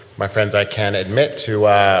my friends, I can admit to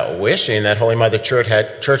wishing that Holy Mother Church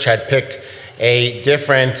had picked a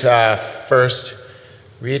different first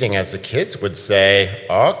reading, as the kids would say.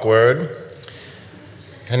 Awkward.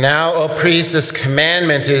 And now, O priest, this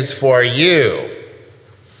commandment is for you.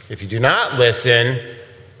 If you do not listen,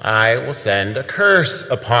 I will send a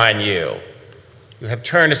curse upon you. You have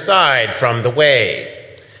turned aside from the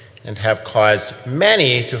way and have caused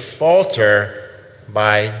many to falter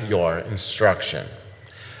by your instruction.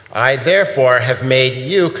 I therefore have made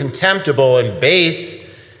you contemptible and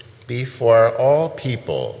base before all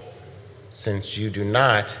people, since you do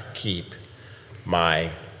not keep my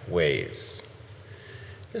ways.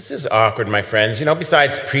 This is awkward, my friends.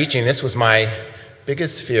 Besides preaching, this was my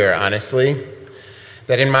biggest fear, honestly,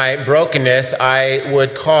 that in my brokenness, I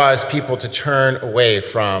would cause people to turn away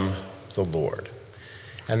from the Lord,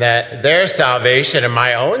 and that their salvation and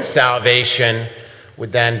my own salvation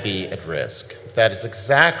would then be at risk. That is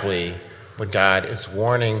exactly what God is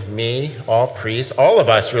warning me, all priests, all of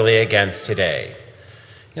us really against today.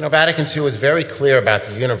 Vatican II is very clear about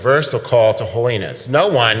the universal call to holiness. No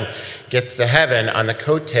one gets to heaven on the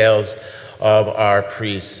coattails of our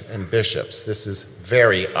priests and bishops. This is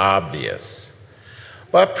very obvious.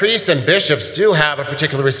 But priests and bishops do have a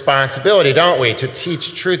particular responsibility, don't we, to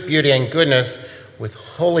teach truth, beauty, and goodness with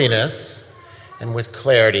holiness and with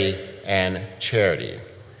clarity and charity.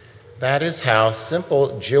 That is how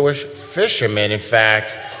simple Jewish fishermen, in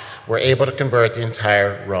fact, were able to convert the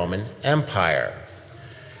entire Roman Empire.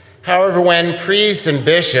 However, when priests and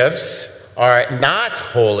bishops are not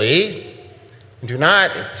holy and do not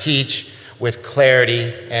teach with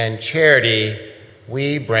clarity and charity,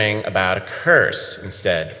 we bring about a curse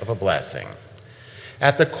instead of a blessing.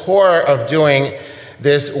 At the core of doing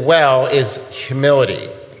this well is humility.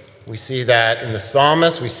 We see that in the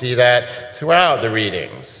psalmist, we see that throughout the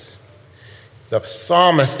readings. The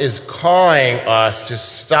psalmist is calling us to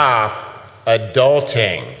stop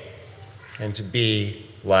adulting and to be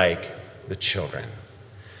like the children,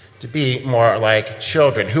 to be more like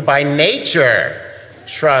children who by nature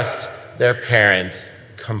trust their parents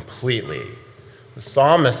completely. The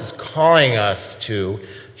psalmist is calling us to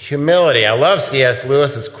humility. I love C.S.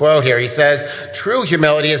 Lewis's quote here. He says, "True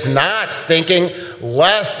humility is not thinking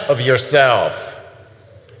less of yourself.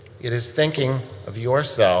 It is thinking of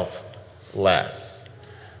yourself less."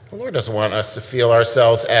 The Lord doesn't want us to feel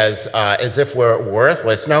ourselves as if we're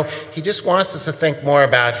worthless. No, he just wants us to think more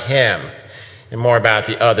about him and more about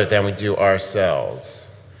the other than we do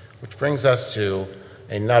ourselves. Which brings us to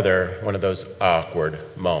another one of those awkward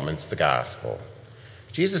moments, the gospel.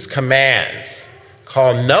 Jesus commands,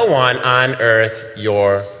 "Call no one on earth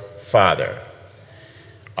your father."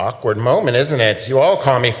 Awkward moment, isn't it? You all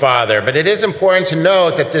call me father, but it is important to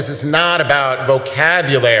note that this is not about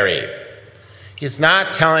vocabulary. He's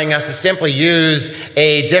not telling us to simply use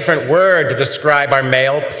a different word to describe our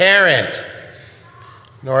male parent,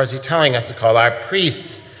 nor is he telling us to call our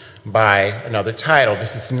priests by another title.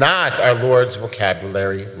 This is not our Lord's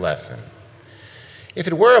vocabulary lesson. If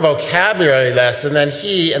it were a vocabulary lesson, then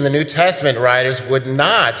he and the New Testament writers would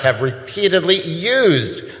not have repeatedly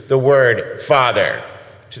used the word father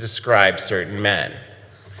to describe certain men.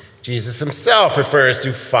 Jesus himself refers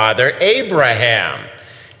to Father Abraham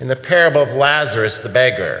in the parable of Lazarus the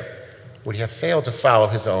beggar. Would he have failed to follow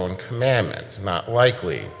his own commandment? Not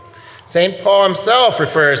likely. St. Paul himself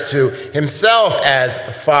refers to himself as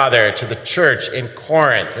father to the church in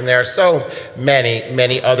Corinth, and there are so many,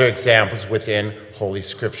 many other examples within Holy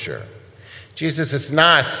Scripture. Jesus is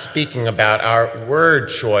not speaking about our word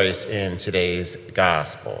choice in today's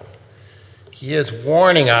gospel. He is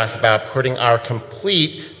warning us about putting our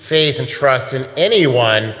complete faith and trust in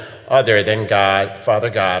anyone other than God, Father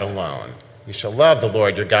God alone. You shall love the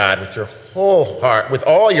Lord your God with your whole heart, with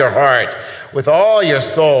all your heart, with all your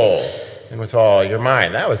soul, and with all your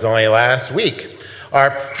mind. That was only last week.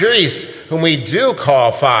 Our priests, whom we do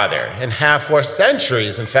call Father, and have for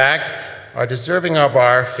centuries, in fact, are deserving of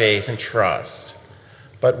our faith and trust.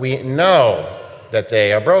 But we know that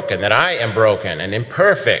they are broken, that I am broken and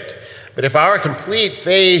imperfect. But if our complete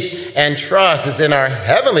faith and trust is in our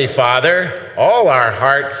Heavenly Father, all our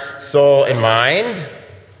heart, soul, and mind,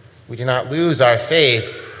 we do not lose our faith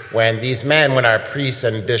when our priests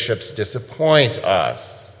and bishops disappoint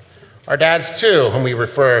us. Our dads, too, whom we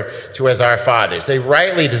refer to as our fathers, they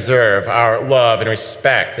rightly deserve our love and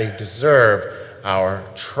respect. They deserve our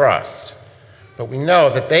trust. But we know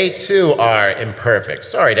that they, too, are imperfect.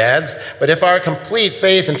 Sorry, dads, but if our complete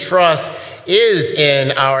faith and trust is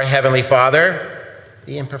in our Heavenly Father,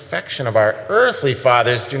 the imperfection of our earthly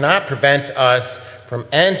fathers do not prevent us from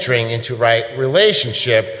entering into right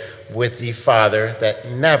relationship with the Father that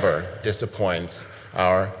never disappoints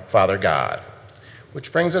our Father God.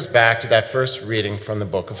 Which brings us back to that first reading from the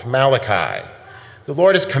book of Malachi. The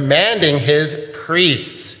Lord is commanding his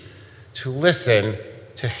priests to listen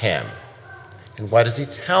to him. And what is he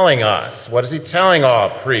telling us? What is he telling all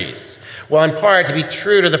priests? Well, in part, to be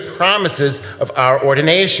true to the promises of our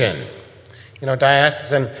ordination.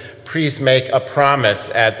 Diocesan priests make a promise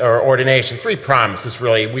at our ordination, 3 promises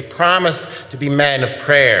really. We promise to be men of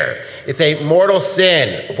prayer. It's a mortal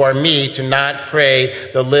sin for me to not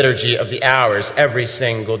pray the liturgy of the hours every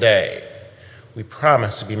single day. We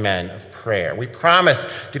promise to be men of prayer. We promise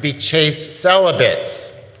to be chaste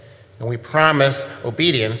celibates. And we promise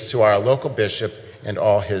obedience to our local bishop and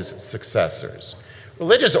all his successors.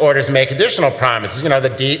 Religious orders make additional promises.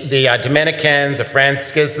 The Dominicans, the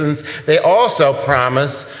Franciscans, they also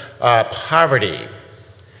promise poverty.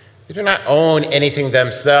 They do not own anything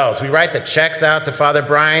themselves. We write the checks out to Father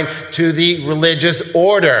Brian to the religious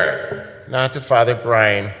order, not to Father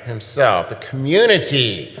Brian himself. The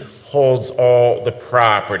community holds all the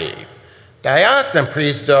property. Diocesan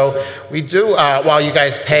priests, though, we do, while you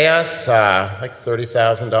guys pay us like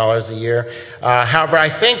 $30,000 a year, however, I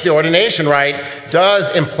think the ordination rite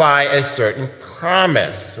does imply a certain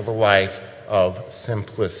promise of a life of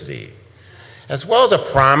simplicity, as well as a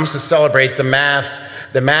promise to celebrate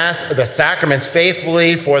the sacraments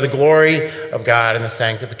faithfully for the glory of God and the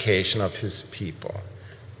sanctification of his people,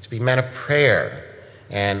 to be men of prayer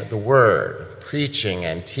and the word, preaching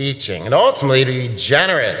and teaching, and ultimately to be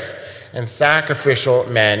generous and sacrificial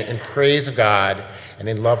men in praise of God and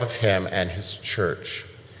in love of him and his church.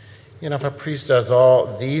 If a priest does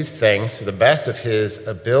all these things to the best of his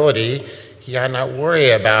ability, he ought not worry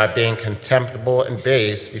about being contemptible and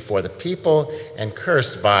base before the people and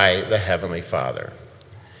cursed by the Heavenly Father.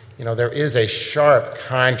 There is a sharp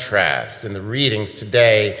contrast in the readings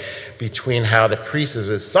today between how the priesthood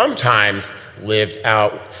is sometimes lived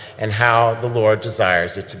out and how the Lord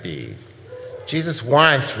desires it to be. Jesus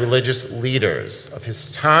wants religious leaders of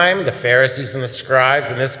his time, the Pharisees and the scribes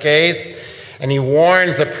in this case, and he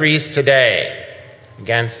warns the priests today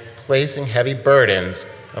against placing heavy burdens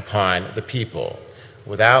upon the people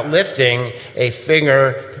without lifting a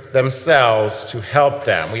finger themselves to help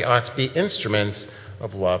them. We ought to be instruments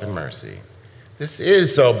of love and mercy. This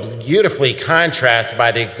is so beautifully contrasted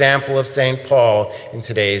by the example of St. Paul in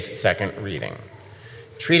today's second reading.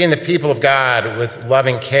 Treating the people of God with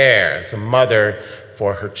loving care as a mother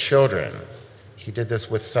for her children. He did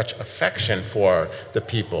this with such affection for the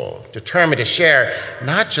people, determined to share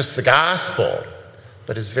not just the gospel,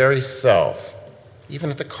 but his very self,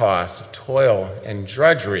 even at the cost of toil and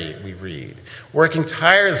drudgery, we read, working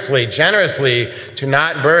tirelessly, generously to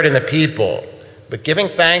not burden the people, but giving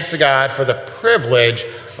thanks to God for the privilege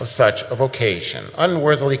of such a vocation,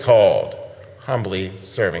 unworthily called, humbly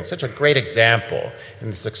serving. Such a great example in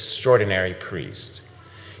this extraordinary priest.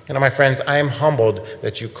 My friends, I am humbled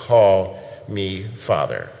that you call me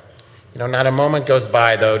Father. Not a moment goes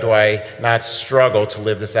by, though, do I not struggle to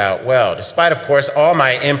live this out well. Despite, of course, all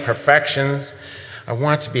my imperfections, I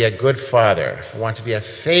want to be a good father. I want to be a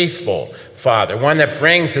faithful father, one that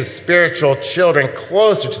brings his spiritual children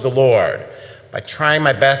closer to the Lord, by trying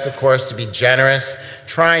my best, of course, to be generous,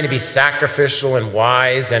 trying to be sacrificial and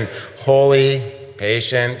wise and holy,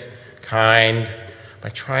 patient, kind, by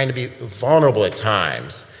trying to be vulnerable at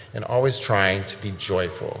times and always trying to be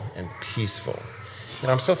joyful and peaceful.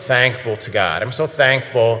 I'm so thankful to God. I'm so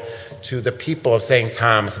thankful to the people of St.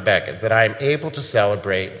 Thomas Becket that I am able to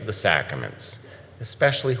celebrate the sacraments,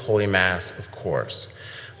 especially Holy Mass, of course,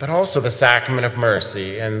 but also the sacrament of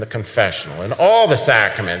mercy and the confessional and all the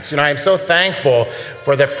sacraments. I am so thankful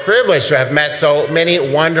for the privilege to have met so many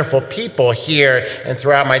wonderful people here and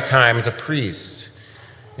throughout my time as a priest.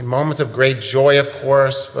 In moments of great joy, of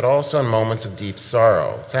course, but also in moments of deep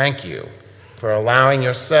sorrow. Thank you for allowing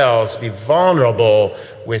yourselves to be vulnerable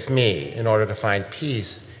with me in order to find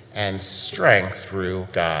peace and strength through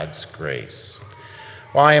God's grace.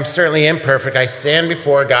 While I am certainly imperfect, I stand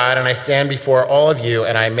before God and I stand before all of you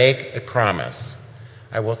and I make a promise.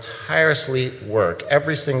 I will tirelessly work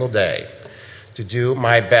every single day to do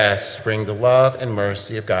my best to bring the love and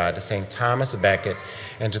mercy of God to St. Thomas Becket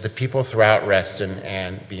and to the people throughout Reston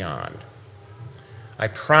and beyond. I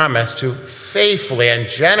promise to faithfully and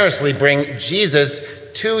generously bring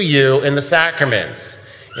Jesus to you in the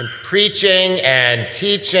sacraments, in preaching and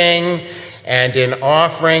teaching, and in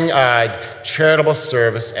offering charitable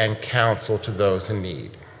service and counsel to those in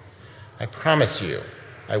need. I promise you,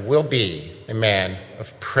 I will be a man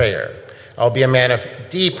of prayer. I'll be a man of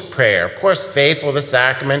deep prayer. Of course, faithful to the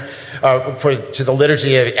sacrament, to the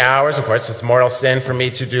liturgy of hours. Of course, it's mortal sin for me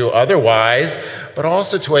to do otherwise, but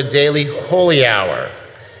also to a daily holy hour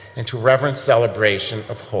and to reverent celebration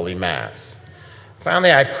of Holy Mass.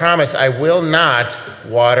 Finally, I promise I will not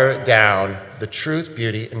water down the truth,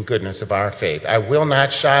 beauty, and goodness of our faith. I will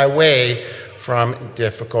not shy away from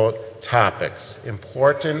difficult topics,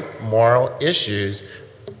 important moral issues.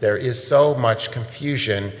 There is so much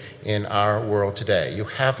confusion in our world today. You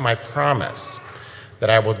have my promise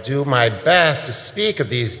that I will do my best to speak of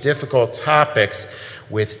these difficult topics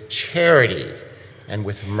with charity and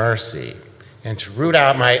with mercy, and to root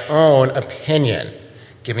out my own opinion,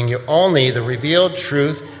 giving you only the revealed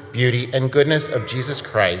truth, beauty, and goodness of Jesus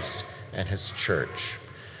Christ and his church.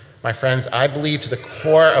 My friends, I believe to the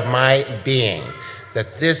core of my being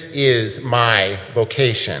that this is my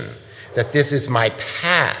vocation, that this is my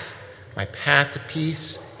path to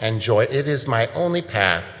peace and joy. It is my only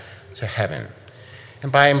path to heaven.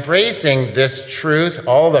 And by embracing this truth,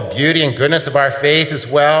 all the beauty and goodness of our faith as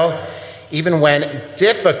well, even when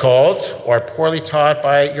difficult or poorly taught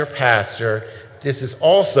by your pastor, this is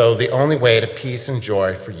also the only way to peace and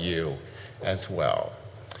joy for you as well.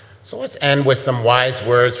 So let's end with some wise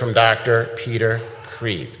words from Dr. Peter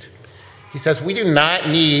Kreeft. He says, we do not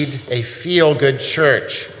need a feel-good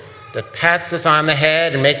church that pats us on the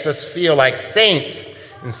head and makes us feel like saints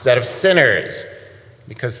instead of sinners,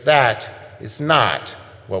 because that is not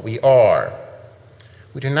what we are.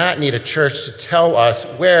 We do not need a church to tell us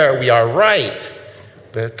where we are right,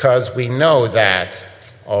 because we know that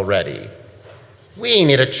already. We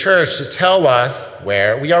need a church to tell us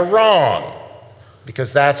where we are wrong,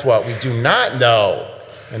 because that's what we do not know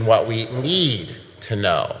and what we need to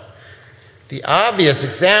know. The obvious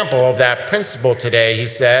example of that principle today, he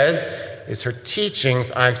says, is her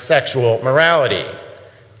teachings on sexual morality.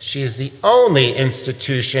 She is the only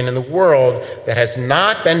institution in the world that has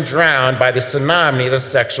not been drowned by the tsunami of the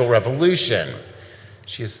sexual revolution.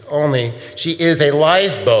 She is a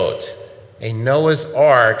lifeboat, a Noah's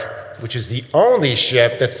Ark, which is the only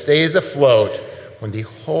ship that stays afloat when the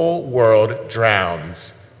whole world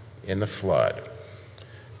drowns in the flood.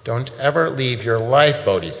 Don't ever leave your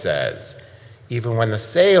lifeboat, he says, even when the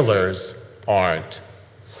sailors aren't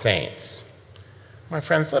saints. My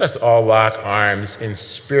friends, let us all lock arms in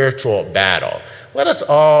spiritual battle. Let us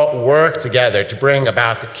all work together to bring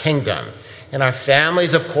about the kingdom in our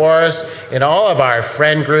families, of course, in all of our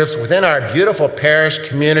friend groups, within our beautiful parish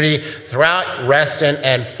community, throughout Reston,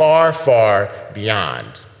 and far, far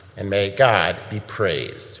beyond. And may God be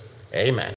praised. Amen.